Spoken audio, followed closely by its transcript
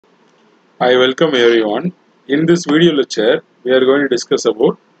I welcome everyone. In this video lecture, we are going to discuss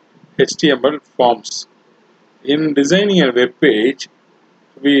about HTML forms. In designing a web page,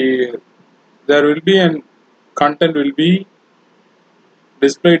 there will be an content will be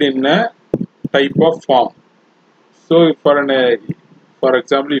displayed in a type of form. So, for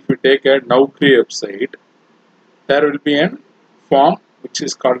example, if you take a Naukri website, there will be an form which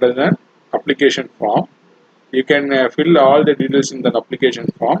is called as an application form. You can fill all the details in the application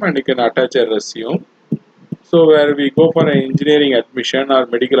form, and you can attach a resume. So where we go for an engineering admission or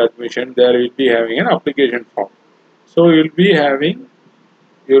medical admission, there will be having an application form. So you'll be in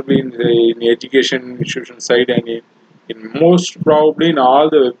education institution side, and in most probably in all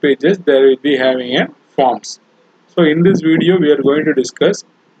the web pages there will be having a forms. So in this video we are going to discuss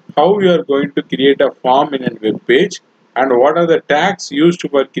how we are going to create a form in a web page, and what are the tags used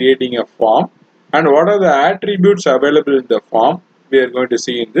for creating a form, and what are the attributes available in the form. We are going to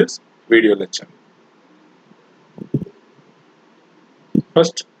see in this video lecture.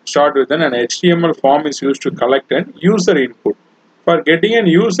 First, start with an HTML form is used to collect an user input. For getting an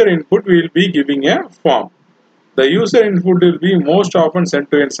user input, we will be giving a form. The user input will be most often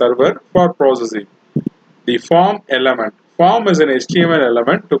sent to a server for processing. The form element. Form is an HTML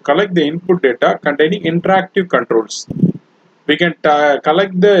element to collect the input data containing interactive controls. We can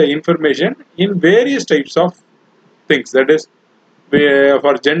collect the information in various types of things. That is,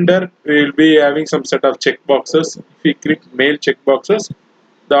 for gender, we will be having some set of checkboxes. If we click male checkboxes,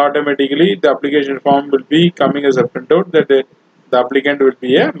 automatically the application form will be coming as a printout that the applicant will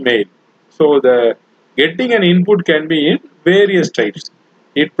be a male. So the getting an input can be in various types.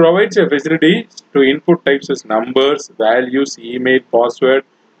 It provides a facility to input types as numbers, values, email, password,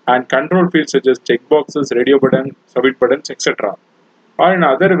 and control fields such as checkboxes, radio button, submit buttons, etc. Or in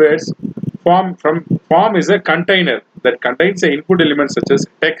other words, form is a container that contains the input elements such as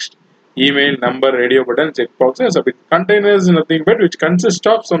text, email, number, radio button, checkboxes. A container is nothing but which consists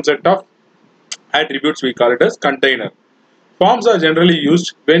of some set of attributes. We call it as container. Forms are generally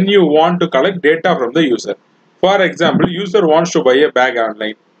used when you want to collect data from the user. For example, user wants to buy a bag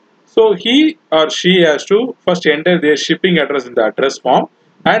online. So he or she has to first enter their shipping address in the address form,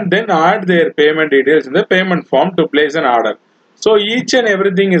 and then add their payment details in the payment form to place an order. So each and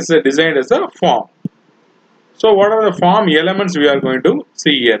everything is designed as a form. So what are the form elements we are going to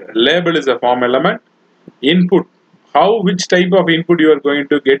see here? Label is a form element. Input, which type of input you are going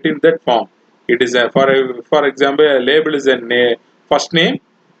to get in that form. It is for example, a label is a first name.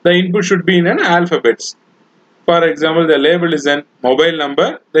 The input should be in an alphabets. For example, the label is a mobile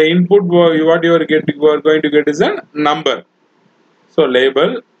number. The input what you are going to get is a number. So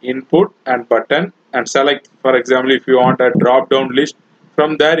label, input, and button, and select. For example, if you want a drop down list,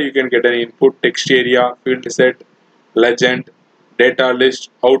 from there you can get an input, text area, field set, legend, data list,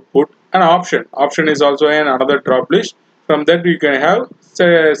 output, and option. Option is also another drop list. From that you can have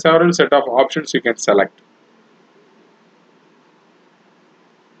several set of options you can select.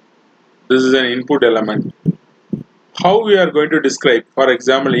 This is an input element. How we are going to describe? For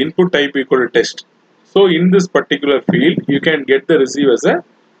example, input type equal to text. So in this particular field, you can get the receive as a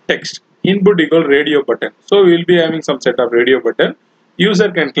text. Input equal radio button. So we will be having some set of radio button.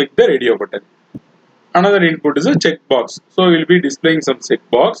 User can click the radio button. Another input is a checkbox. So we will be displaying some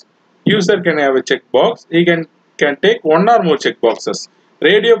checkbox. User can have a checkbox. He can take one or more checkboxes.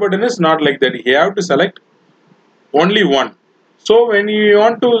 Radio button is not like that. You have to select only one. So when you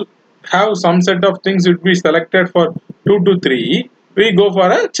want to have some set of things will be selected for 2 to 3, we go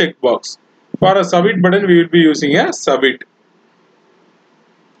for a checkbox. For a submit button, we will be using a submit.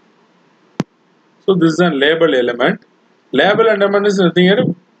 So this is a label element. Label element is nothing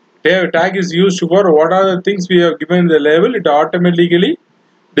here. Tag is used for what are the things we have given the label. It automatically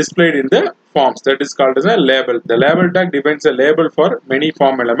displayed in the forms. That is called as a label. The label tag defines a label for many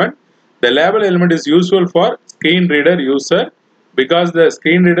form element. The label element is useful for screen reader user because the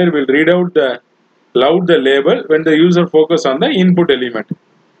screen reader will read out the label when the user focus on the input element.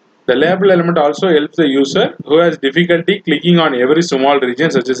 The label element also helps the user who has difficulty clicking on every small region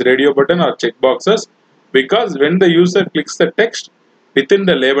such as radio button or checkboxes, because when the user clicks the text within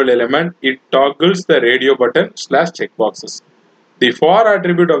the label element, it toggles the radio button / checkboxes. The for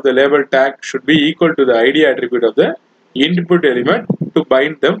attribute of the label tag should be equal to the ID attribute of the input element to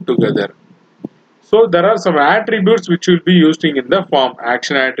bind them together. So there are some attributes which will be used in the form: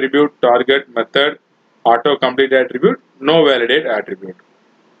 action attribute, target, method, autocomplete attribute, no validate attribute.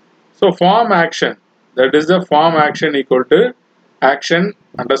 So form action, that is the form action equal to action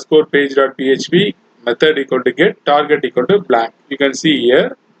underscore page.php, method equal to get, target equal to blank. You can see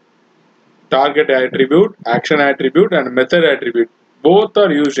here target attribute, action attribute, and method attribute. Both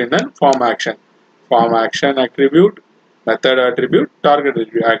are used in a form action. Form action attribute, method attribute, target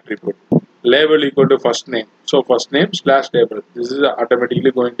attribute. Label equal to first name. So first name slash label. This is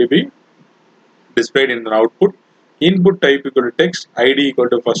automatically going to be displayed in the output. Input type equal to text, ID equal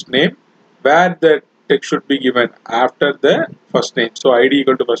to first name, where the text should be given after the first name. So ID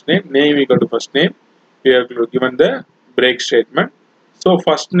equal to first name equal to first name. We have given the break statement. So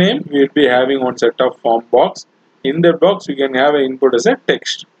first name we will be having one set of form box. In the box we can have an input as a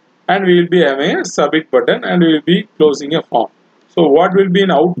text, and we will be having a submit button, and we will be closing a form. So what will be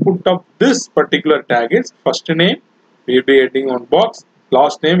an output of this particular tag is first name we will be getting one box,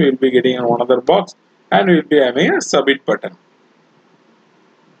 last name we will be getting another box, and we will be having a submit button.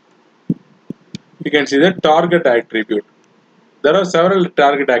 You can see the target attribute. There are several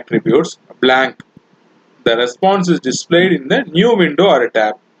target attributes. Blank. The response is displayed in the new window or a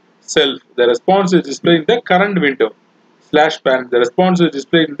tab. Self. The response is displayed in the current window. Slash parent. The response is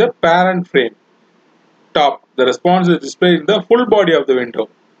displayed in the parent frame. Top. The response is displayed in the full body of the window.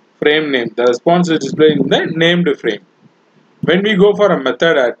 Frame name. The response is displayed in the named frame. When we go for a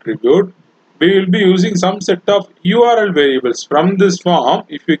method attribute, we will be using some set of URL variables. From this form,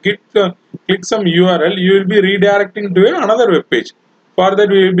 if you click some URL, you will be redirecting to another web page. For that,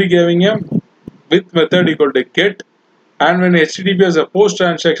 we will be giving a with method equal to get, and when HTTP has a post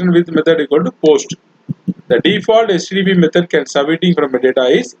transaction with method equal to post. The default HTTP method can submitting from a data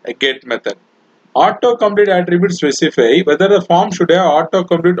is a get method. Autocomplete attributes specify whether the form should have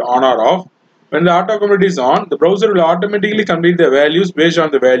autocomplete on or off. When the autocomplete is on, the browser will automatically complete the values based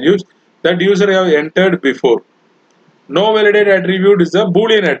on the values that user have entered before. No validate attribute is a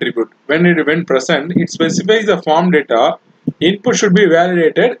Boolean attribute. When present, it specifies the form data. Input should be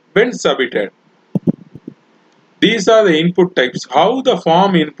validated when submitted. These are the input types. How the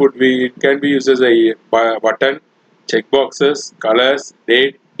form input can be used as a button, checkboxes, colors,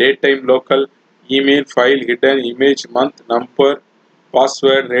 date, time, local, email, file, hidden, image, month, number,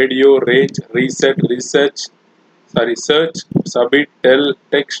 password, radio, range, reset, search, submit, tell,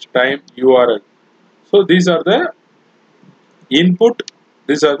 text, time, URL. So these are the input.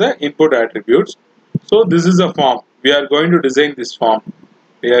 These are the input attributes. So this is a form. We are going to design this form.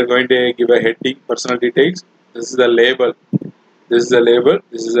 We are going to give a heading, personal details. This is the label. This is the label.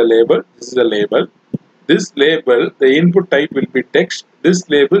 This is the label. This is the label. This label, the input type will be text. This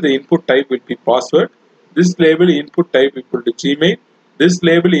label, the input type will be password. This label, input type equal to Gmail. This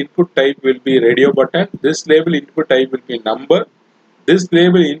label, input type will be radio button. This label, input type will be number. This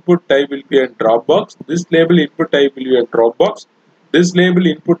label, input type will be a Dropbox. This label, input type will be a Dropbox. This label,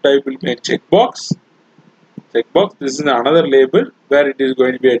 input type will be a checkbox. This is another label where it is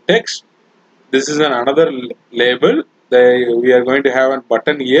going to be a text. This is another label. We are going to have a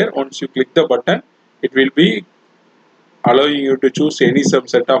button here. Once you click the button, it will be allowing you to choose any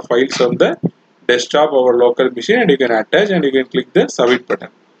subset of files on the desktop or local machine, and you can attach and you can click the submit button.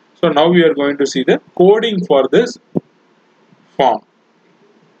 So now we are going to see the coding for this form.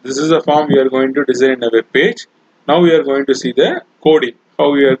 This is a form we are going to design in a web page. Now we are going to see the coding,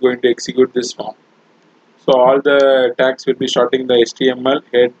 how we are going to execute this form. So all the tags will be starting the HTML,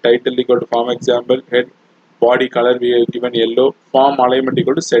 head, title equal to form example, head, body color we have given yellow, form alignment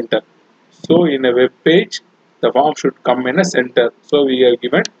equal to center. So in a web page, the form should come in a center. So we have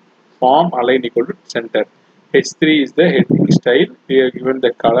given form align equal to center. H3 is the heading style. We have given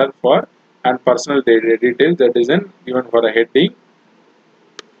the color for and personal details that is given for a heading.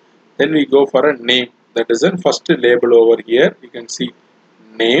 Then we go for a name. That is the first label over here. You can see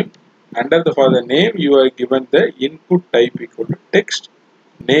name. Under for the name, you are given the input type equal to text,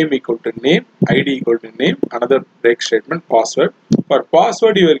 name equal to name, ID equal to name, another break statement, password. For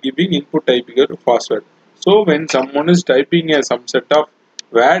password, you are giving input type equal to password. So when someone is typing a some set of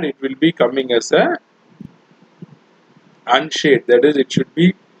word, it will be coming as a unshade. That is, it should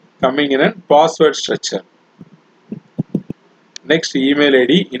be coming in a password structure. Next, email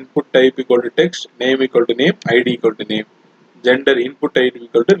ID, input type equal to text, name equal to name, ID equal to name. Gender, input type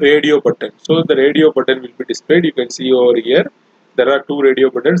equal to radio button. So the radio button will be displayed. You can see over here there are two radio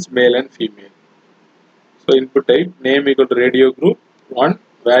buttons, male and female. So input type, name equal to radio group 1,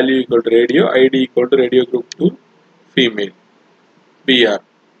 value equal to radio, ID equal to radio group 2, female, BR.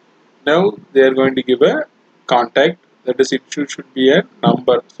 Now they are going to give a contact, that is it should be a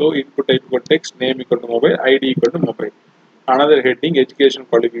number. So input type equal to text, name equal to mobile, ID equal to mobile. Another heading, education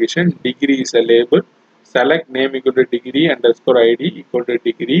qualification, degree is a label. Select name equal to degree underscore ID equal to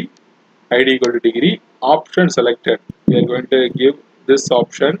degree, ID equal to degree. Option selected. We are going to give this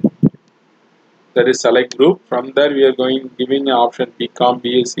option, that is select group. From there we are giving an option BCom,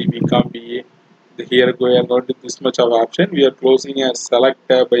 BSc, BCom, BA. Here we are going to this much of option. We are closing a select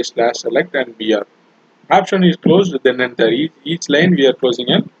tab by slash select and BR. Option is closed, then enter. Each line we are closing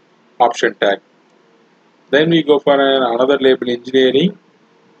an option tag. Then we go for another label engineering.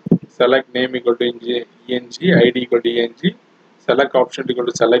 Select name equal to ENG, ID equal to ENG. Select option equal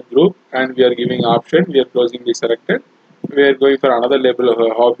to select group, and we are giving option. We are closing the selected. We are going for another label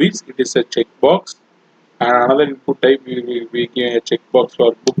of hobbies. It is a checkbox. And another input type we give a checkbox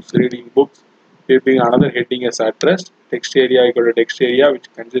for books, reading books. We bring another heading as address. Text area equal to text area,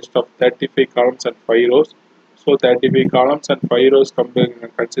 which consists of 35 columns and 5 rows. So 35 columns and 5 rows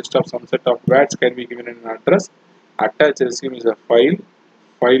consist of some set of words can be given in an address. Attach resume is a file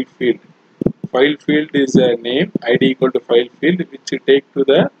field. File field is a name, ID equal to file field, which you take to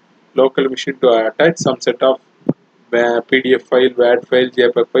the local machine to attach some set of PDF file, Word file,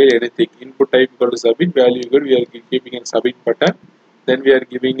 JPEG file, anything. Input type equal to submit, value equal, we are keeping a submit button. Then we are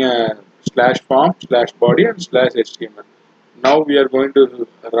giving a slash form, slash body and slash HTML. Now we are going to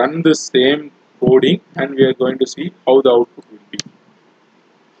run the same coding and we are going to see how the output will be.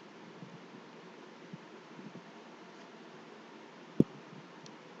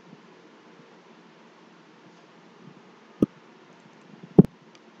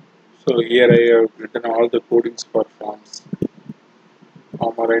 So here I have written all the codings for forms.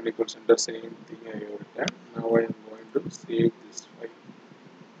 Form align equals the same thing I have written. Now I am going to save this file.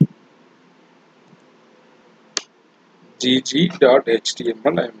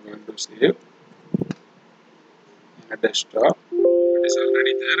 gg.html I am going to save in a desktop. It is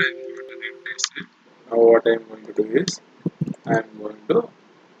already there. I am going to replace it. Now what I am going to do is I am going to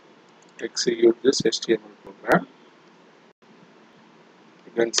execute this HTML program.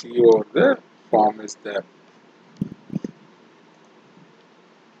 You can see over the form is there.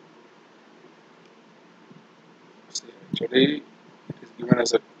 So actually it is given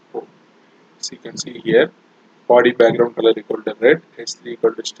as a code. So you can see here body background color equal to red, h3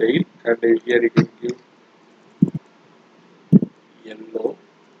 equal to style, and here you can give yellow,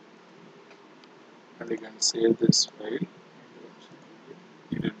 and you can save this file.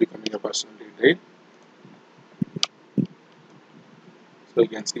 It will be becoming a personal detail. So you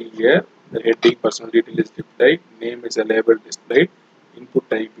can see here the heading personal detail is displayed, name is a label displayed, input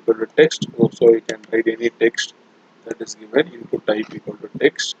type equal to text, so you can write any text that is given, input type equal to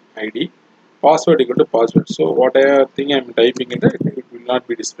text, ID, password equal to password. So whatever thing I am typing in there, it will not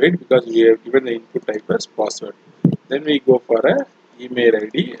be displayed because we have given the input type as password. Then we go for a email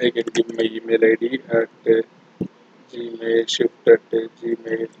ID. I can give my email ID at gmail shift at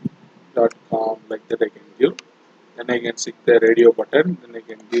gmail.com, like that I can give. Then I can click the radio button, then I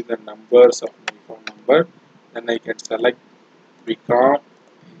can give the numbers of my phone number, then I can select BCom,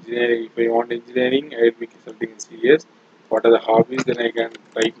 engineering. If I want engineering, I will be consulting in CS. What are the hobbies? Then I can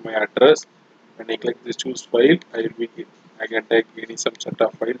type my address. When I click this choose file, I can take any some set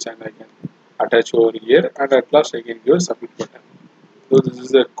of files and I can attach over here, and at last I can give a submit button. So this is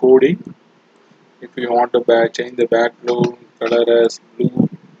the coding. If you want to change the background color as blue,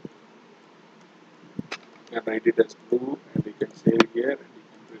 you can write it as blue and you can save here and you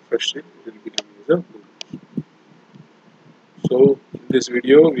can refresh it. It will become as a blue. So in this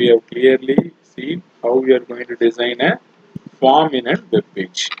video we have clearly seen how we are going to design a form in a web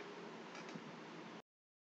page.